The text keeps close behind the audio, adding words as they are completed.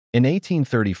In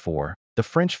 1834, the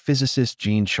French physicist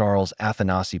Jean-Charles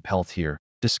Athanase Peltier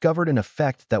discovered an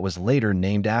effect that was later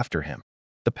named after him,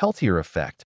 the Peltier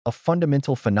effect, a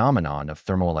fundamental phenomenon of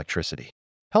thermoelectricity.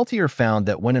 Peltier found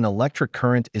that when an electric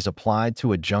current is applied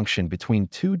to a junction between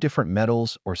two different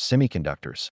metals or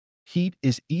semiconductors, heat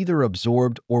is either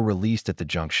absorbed or released at the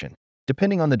junction,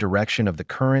 depending on the direction of the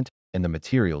current and the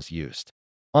materials used.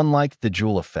 Unlike the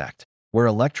Joule effect, where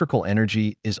electrical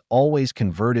energy is always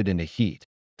converted into heat,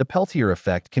 the Peltier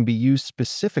effect can be used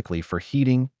specifically for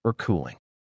heating or cooling.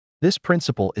 This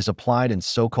principle is applied in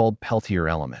so-called Peltier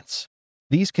elements.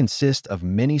 These consist of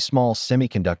many small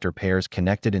semiconductor pairs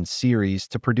connected in series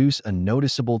to produce a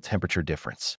noticeable temperature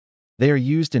difference. They are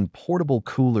used in portable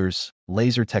coolers,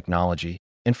 laser technology,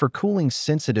 and for cooling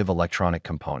sensitive electronic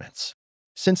components.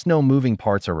 Since no moving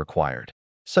parts are required,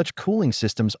 such cooling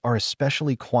systems are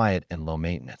especially quiet and low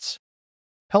maintenance.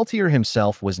 Peltier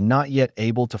himself was not yet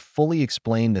able to fully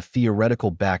explain the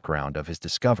theoretical background of his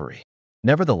discovery.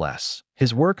 Nevertheless,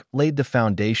 his work laid the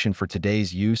foundation for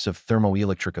today's use of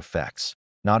thermoelectric effects,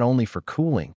 not only for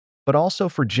cooling, but also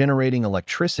for generating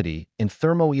electricity in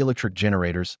thermoelectric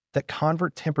generators that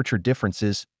convert temperature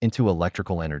differences into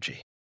electrical energy.